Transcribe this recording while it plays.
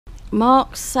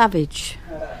Mark Savage,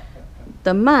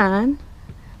 the man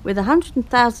with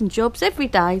 100,000 jobs every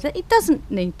day that he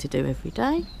doesn't need to do every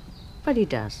day, but he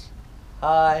does.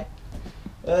 Hi.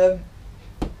 Putting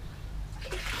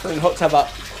the hot tub up.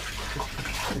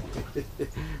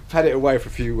 I've had it away for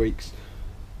a few weeks.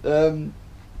 Thank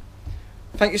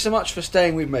you so much for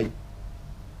staying with me.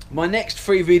 My next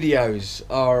 3 videos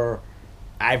are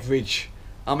average.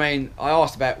 I mean, I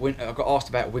got asked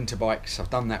about winter bikes. I've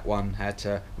done that one. Had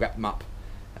to wrap them up.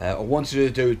 I wanted to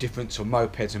do a difference on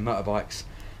mopeds and motorbikes,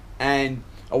 and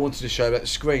I wanted to show about the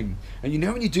screen. And you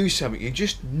know when you do something, you're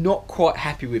just not quite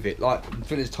happy with it. Like I'm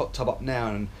filling this hot tub up now,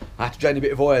 and I had to drain a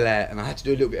bit of oil out, and I had to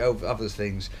do a little bit of other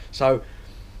things. So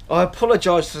I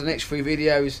apologise for the next 3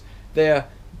 videos. They're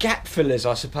gap fillers,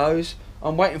 I suppose.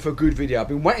 I'm waiting for a good video. I've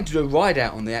been waiting to do a ride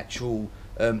out on the actual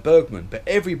Bergman, but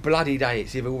every bloody day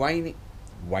it's either raining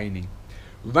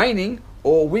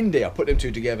or windy. I put them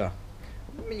two together.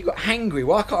 I mean, you got hangry.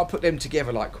 Why can't I put them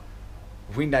together like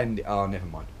wind and... Oh, never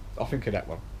mind. I'll think of that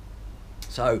one.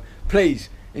 So, please,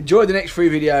 enjoy the next 3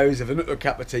 videos of Another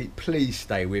Cup of Tea. Please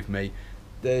stay with me.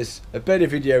 There's a better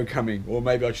video coming, or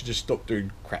maybe I should just stop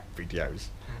doing crap videos.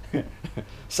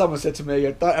 Someone said to me,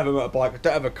 I don't have a motorbike, I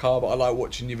don't have a car, but I like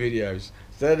watching your videos.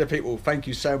 So they're the people. Thank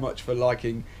you so much for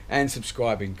liking and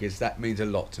subscribing, because that means a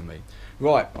lot to me.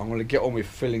 Right, I'm going to get on with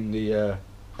filling the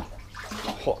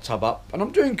hot tub up, and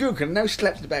I'm doing good because no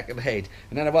slaps in the back of the head,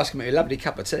 and then I've asked me a lovely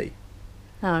cup of tea.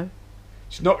 No.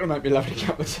 It's not going to make me a lovely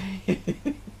cup of tea.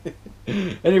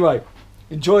 Anyway,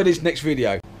 enjoy this next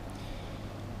video.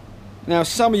 Now,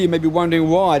 some of you may be wondering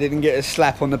why I didn't get a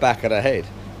slap on the back of the head.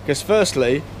 Because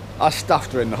firstly, I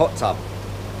stuffed her in the hot tub.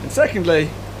 And secondly,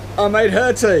 I made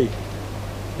her tea.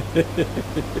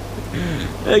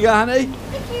 There you go, honey.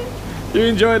 Thank you. You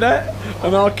enjoy that?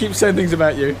 And I'll keep saying things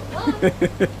about you.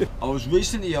 I was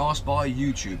recently asked by a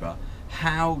YouTuber,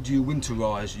 how do you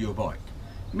winterise your bike?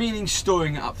 Meaning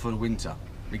storing it up for the winter.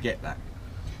 We get that.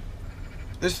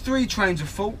 There's 3 trains of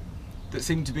thought that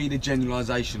seem to be the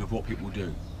generalisation of what people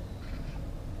do.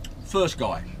 First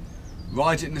guy,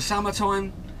 rides it in the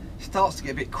summertime, starts to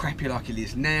get a bit crappy like it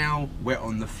is now, wet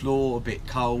on the floor, a bit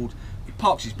cold. He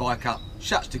parks his bike up,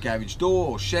 shuts the garage door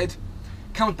or shed,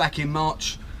 comes back in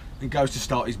March and goes to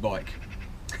start his bike.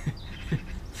 A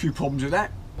few problems with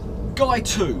that. Guy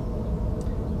 2,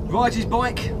 rides his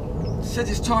bike, says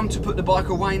it's time to put the bike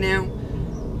away now,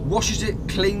 washes it,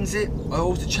 cleans it,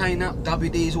 oils the chain up,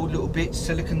 WDs all the little bits,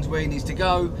 silicone's where he needs to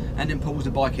go, and then pulls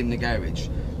the bike in the garage.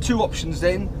 2 options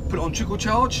then, put it on trickle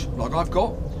charge, like I've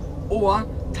got, or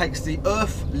takes the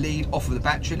earth lead off of the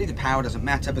battery. The power doesn't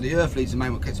matter, but the earth lead's the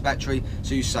main one that gets the battery,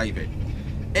 so you save it.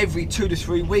 Every 2 to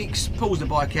 3 weeks, pulls the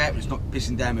bike out when it's not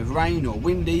pissing down with rain or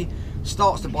windy,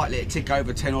 starts the bike, let it tick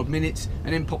over 10 odd minutes,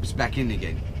 and then pops back in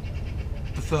again.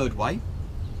 The third way.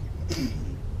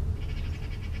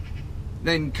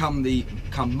 Then come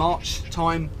March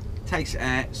time, takes it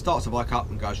out, starts the bike up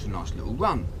and goes for a nice little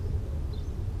run.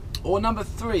 Or number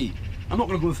 3, I'm not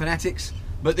going to call them fanatics,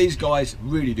 but these guys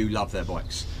really do love their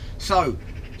bikes. So,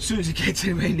 as soon as it gets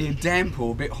anywhere near damp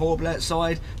or a bit horrible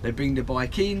outside, they bring the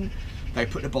bike in, they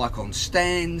put the bike on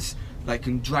stands, they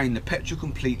can drain the petrol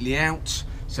completely out,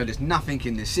 so there's nothing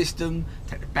in the system,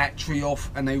 take the battery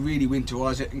off, and they really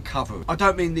winterise it and cover it. I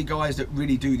don't mean the guys that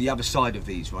really do the other side of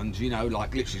these ones, you know,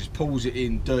 like literally just pulls it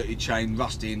in, dirty chain,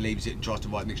 rusty, and leaves it and tries to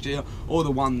ride next year, or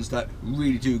the ones that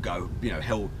really do go, you know,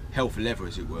 hell for leather,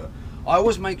 as it were. I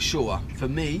always make sure, for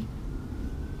me,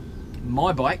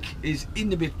 my bike is in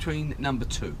the between number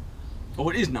 2,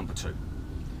 or it is number 2.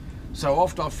 So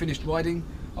after I've finished riding,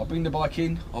 I'll bring the bike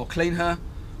in, I'll clean her,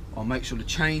 I'll make sure the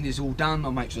chain is all done,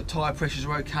 I'll make sure the tyre pressures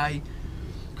are okay,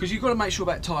 because you've got to make sure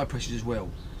about tyre pressures as well.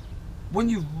 When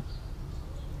you've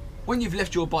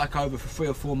left your bike over for 3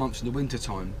 or 4 months in the winter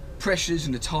time, pressures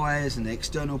and the tyres and the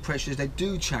external pressures, they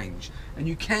do change, and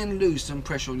you can lose some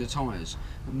pressure on the tyres.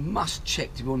 I must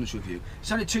check, to be honest with you.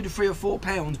 It's only 2 to 3 or 4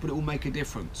 pounds, but it will make a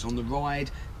difference on the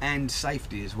ride and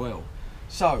safety as well.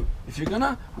 So if you're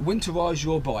gonna winterise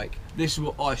your bike, this is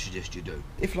what I suggest you do.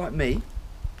 If, like me,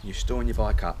 you're storing your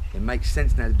bike up, it makes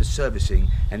sense now to the servicing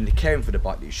and the caring for the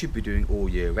bike that you should be doing all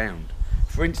year round.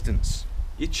 For instance,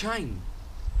 your chain.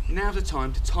 Now's the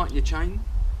time to tighten your chain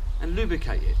and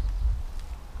lubricate it.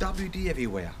 WD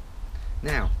everywhere.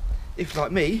 Now, if,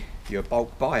 like me, you're a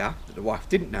bulk buyer that the wife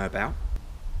didn't know about,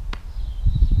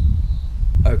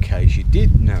 okay, she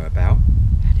did know about,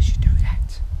 how did she do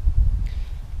that?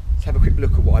 Let's have a quick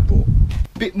look at what I bought.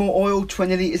 Bit more oil,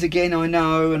 20 litres again, I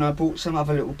know, and I bought some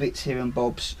other little bits here and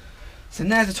bobs. So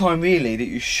now's the time really that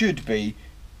you should be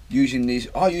using these.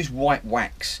 I use white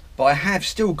wax, but I have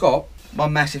still got my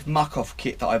massive muck off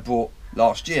kit that I bought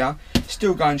last year,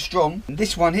 still going strong. And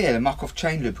this one here, the Muck Off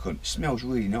chain lubricant, smells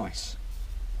really nice.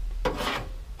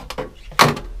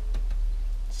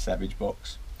 Savage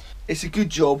box. It's a good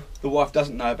job the wife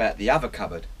doesn't know about the other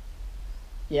cupboard.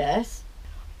 Yes,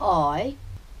 I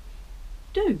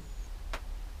do.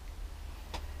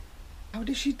 How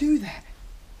does she do that?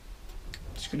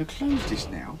 I'm just going to close this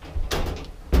now.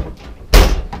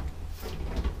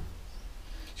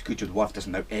 It's a good job the wife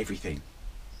doesn't know everything.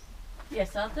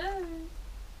 Yes, I do.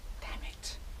 Damn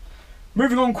it.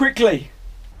 Moving on quickly.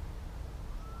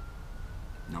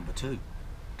 Number 2.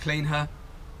 Clean her,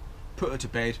 put her to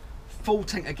bed, full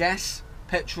tank of gas,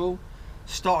 petrol,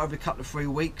 start every couple of 3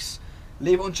 weeks,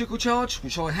 leave it on trickle charge,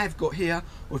 which I have got here,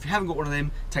 or if you haven't got one of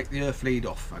them, take the earth lead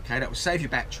off, okay? That will save your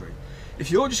battery. If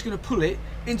you're just going to pull it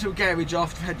into a garage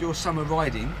after you've had your summer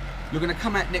riding, you're going to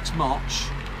come out next March,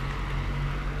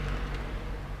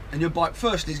 and your bike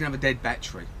firstly is going to have a dead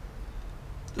battery.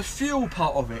 The fuel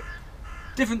part of it,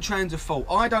 different trains of fault.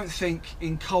 I don't think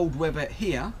in cold weather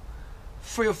here,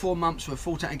 3 or 4 months with a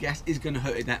full tank of gas is going to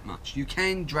hurt it that much. You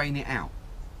can drain it out.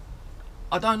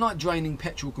 I don't like draining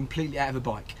petrol completely out of a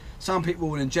bike. Some people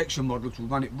with injection models will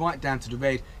run it right down to the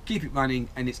red, keep it running,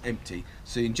 and it's empty.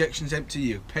 So the injection's empty,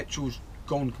 your petrol's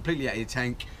gone completely out of your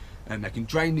tank, and they can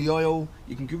drain the oil.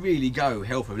 You can really go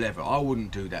hell for leather. I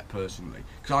wouldn't do that personally,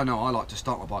 because I know I like to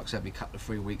start my bikes every couple of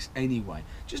 3 weeks anyway,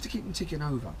 just to keep them ticking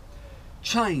over.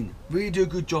 Chain, really do a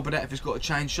good job of that. If it's got a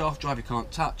chain shaft drive you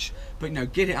can't touch, but you know,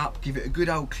 get it up, give it a good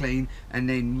old clean, and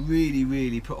then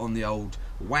really put on the old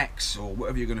wax or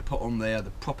whatever you're going to put on there, the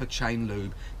proper chain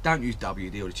lube. Don't use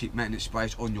WD or the cheap maintenance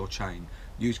sprays on your chain.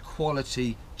 Use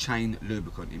quality chain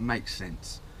lubricant. It makes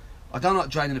sense. I don't like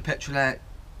draining the petrol out.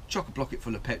 Chock a block it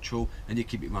full of petrol and you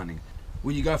keep it running.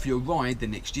 When you go for your ride the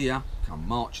next year, come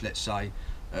March let's say,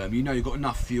 you know you've got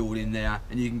enough fuel in there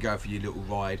and you can go for your little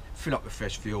ride, fill up with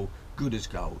fresh fuel, good as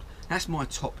gold. That's my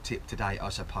top tip today, I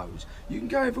suppose. You can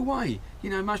go either way. You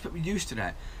know, most people are used to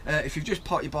that. If you've just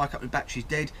parked your bike up and the battery's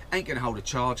dead, ain't going to hold a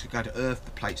charge, go to earth,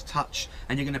 the plates touch,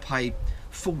 and you're going to pay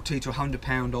 £40 to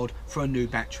 £100 odd for a new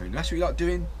battery. And that's what you like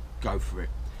doing, go for it.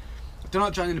 I don't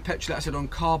like draining the petrol out. I said on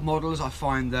carb models, I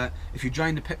find that if you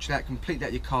drain the petrol out, completely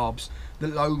out your carbs, the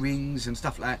low rings and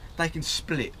stuff like that, they can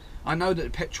split. I know that the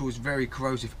petrol is very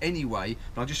corrosive anyway,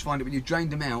 but I just find that when you drain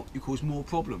them out, you cause more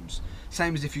problems.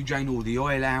 Same as if you drain all the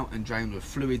oil out and drain all the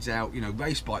fluids out. You know,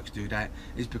 race bikes do that,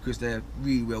 is because they're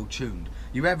really well tuned.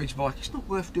 Your average bike, it's not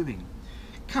worth doing.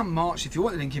 Come March, if you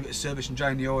want to then give it a service and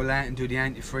drain the oil out and do the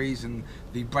antifreeze and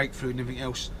the brake fluid and everything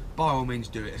else, by all means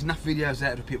do it. There's enough videos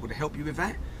out for people to help you with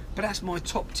that. But that's my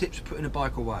top tips for putting a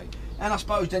bike away. And I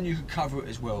suppose then you can cover it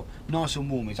as well. Nice and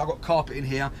warm. I've got carpet in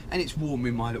here and it's warm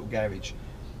in my little garage.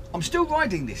 I'm still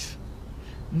riding this.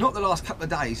 Not the last couple of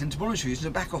days, and to be honest with you, since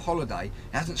I'm back off holiday,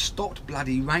 it hasn't stopped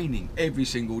bloody raining every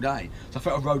single day. So I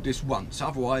thought I rode this once,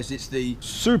 otherwise it's the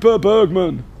Super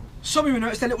Bergman. Sorry we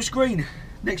noticed that little screen.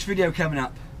 Next video coming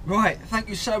up. Right, thank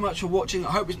you so much for watching.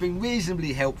 I hope it's been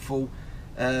reasonably helpful.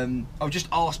 I was just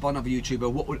asked by another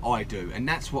YouTuber what would I do, and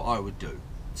that's what I would do.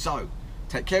 So,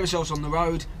 take care of yourselves on the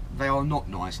road. They are not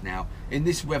nice now. In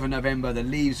this weather, November, the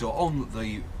leaves are on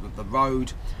the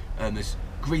road. There's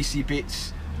greasy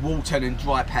bits, water and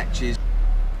dry patches.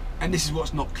 And this is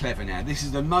what's not clever now. This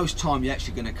is the most time you're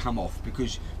actually going to come off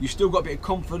because you've still got a bit of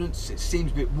confidence. It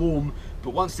seems a bit warm,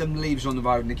 but once them leaves are on the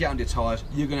road and they get under your tyres,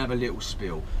 you're going to have a little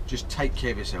spill. Just take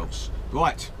care of yourselves.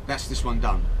 Right, that's this one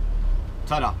done.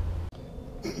 Ta-da.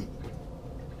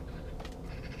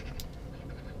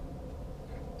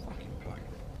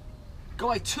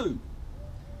 Guy 2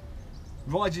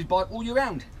 rides his bike all year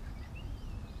round.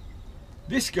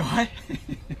 This guy,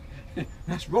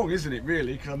 that's wrong, isn't it?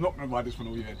 Really, because I'm not going to ride this one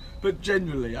all year. But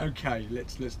generally, okay,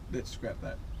 let's scrap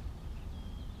that.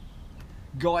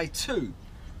 Guy 2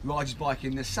 rides his bike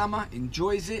in the summer,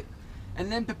 enjoys it,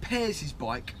 and then prepares his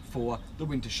bike for the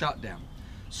winter shutdown.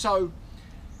 So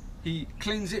he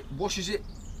cleans it, washes it,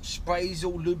 sprays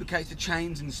all, lubricates the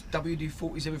chains and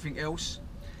WD-40s, everything else.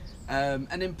 And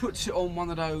then puts it on one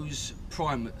of those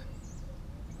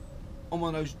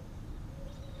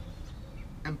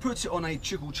and puts it on a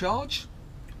trickle charge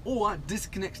or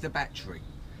disconnects the battery.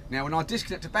 Now when I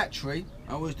disconnect the battery,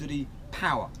 I always do the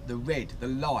power, the red, the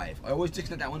live. I always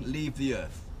disconnect that one, leave the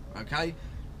earth. Okay?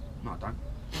 No, I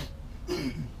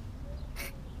don't.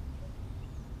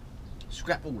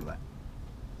 Scrap all of that.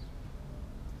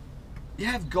 You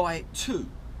have guy 2.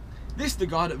 This is the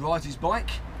guy that rides his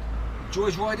bike,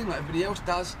 enjoys riding like everybody else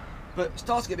does, but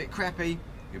starts to get a bit crappy.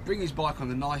 He'll bring his bike on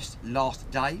the nice last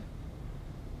day.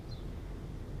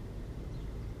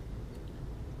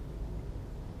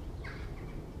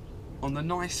 On the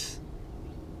nice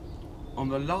on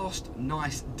the last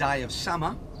nice day of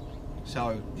summer.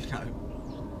 So, you know,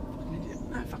 fucking idiot.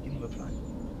 No, fucking never play.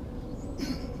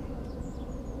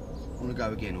 I want to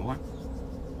go again, alright?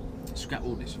 Scrap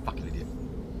all this, fucking idiot.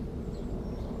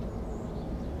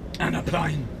 And a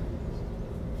plane.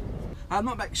 I'm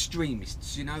not about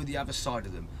extremists, you know, the other side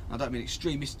of them. I don't mean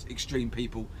extremists, extreme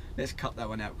people. Let's cut that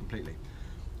one out completely.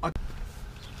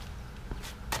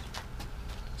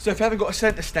 So if you haven't got a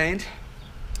centre stand,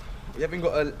 you haven't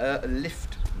got a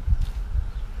lift.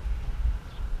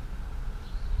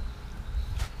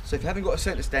 So if you haven't got a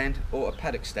centre stand or a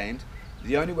paddock stand,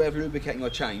 the only way of lubricating your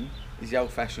chain is the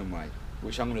old-fashioned way,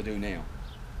 which I'm going to do now.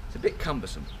 It's a bit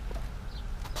cumbersome.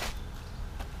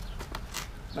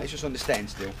 Make sure it's on the stand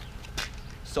still.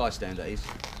 Side stand, that is.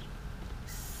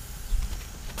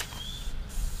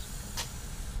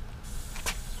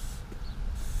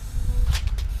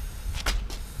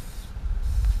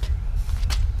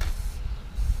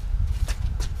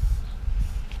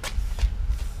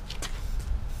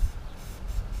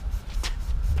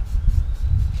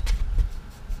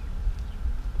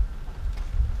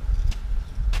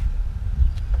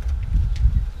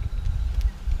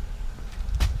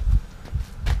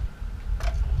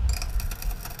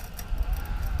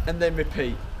 And then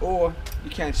repeat, or you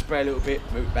can spray a little bit,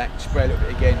 move it back, spray a little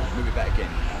bit again, move it back again.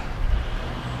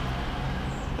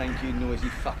 Thank you, noisy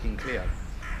fucking Cleo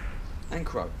and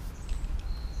Crow.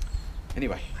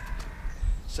 Anyway,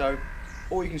 so,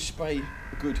 or you can spray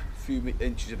a good few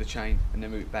inches of the chain and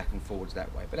then move it back and forwards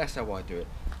that way, but that's how I do it,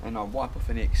 and I wipe off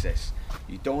any excess.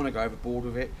 You don't want to go overboard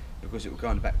with it because it will go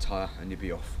on the back tyre and you'll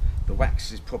be off. The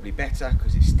wax is probably better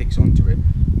because it sticks onto it.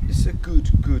 It's a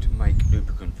good make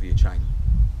lubricant for your chain.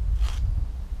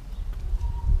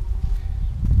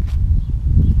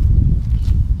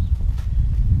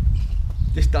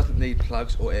 This doesn't need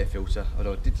plugs or air filter,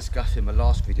 although I did discuss in my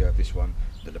last video of this one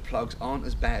that the plugs aren't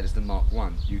as bad as the Mark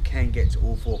 1. You can get to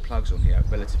all 4 plugs on here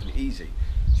relatively easy,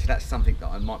 so that's something that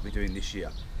I might be doing this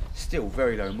year. Still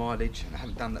very low mileage, and I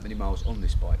haven't done that many miles on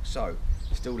this bike, so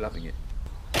still loving it.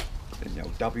 Then the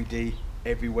old WD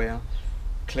everywhere,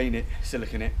 clean it,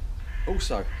 silicone it.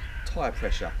 Also, tyre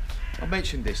pressure. I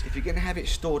mentioned this, if you're going to have it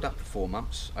stored up for 4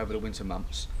 months, over the winter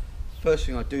months, first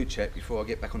thing I do check before I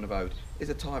get back on the road is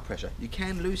the tyre pressure. You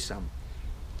can lose some.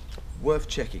 Worth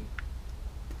checking.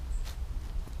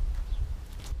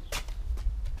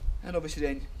 And obviously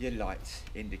then your lights,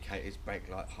 indicators, brake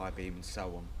light, high beam and so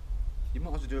on. You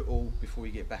might as well do it all before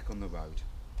you get back on the road.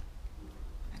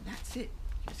 And that's it.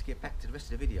 Let's get back to the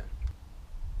rest of the video.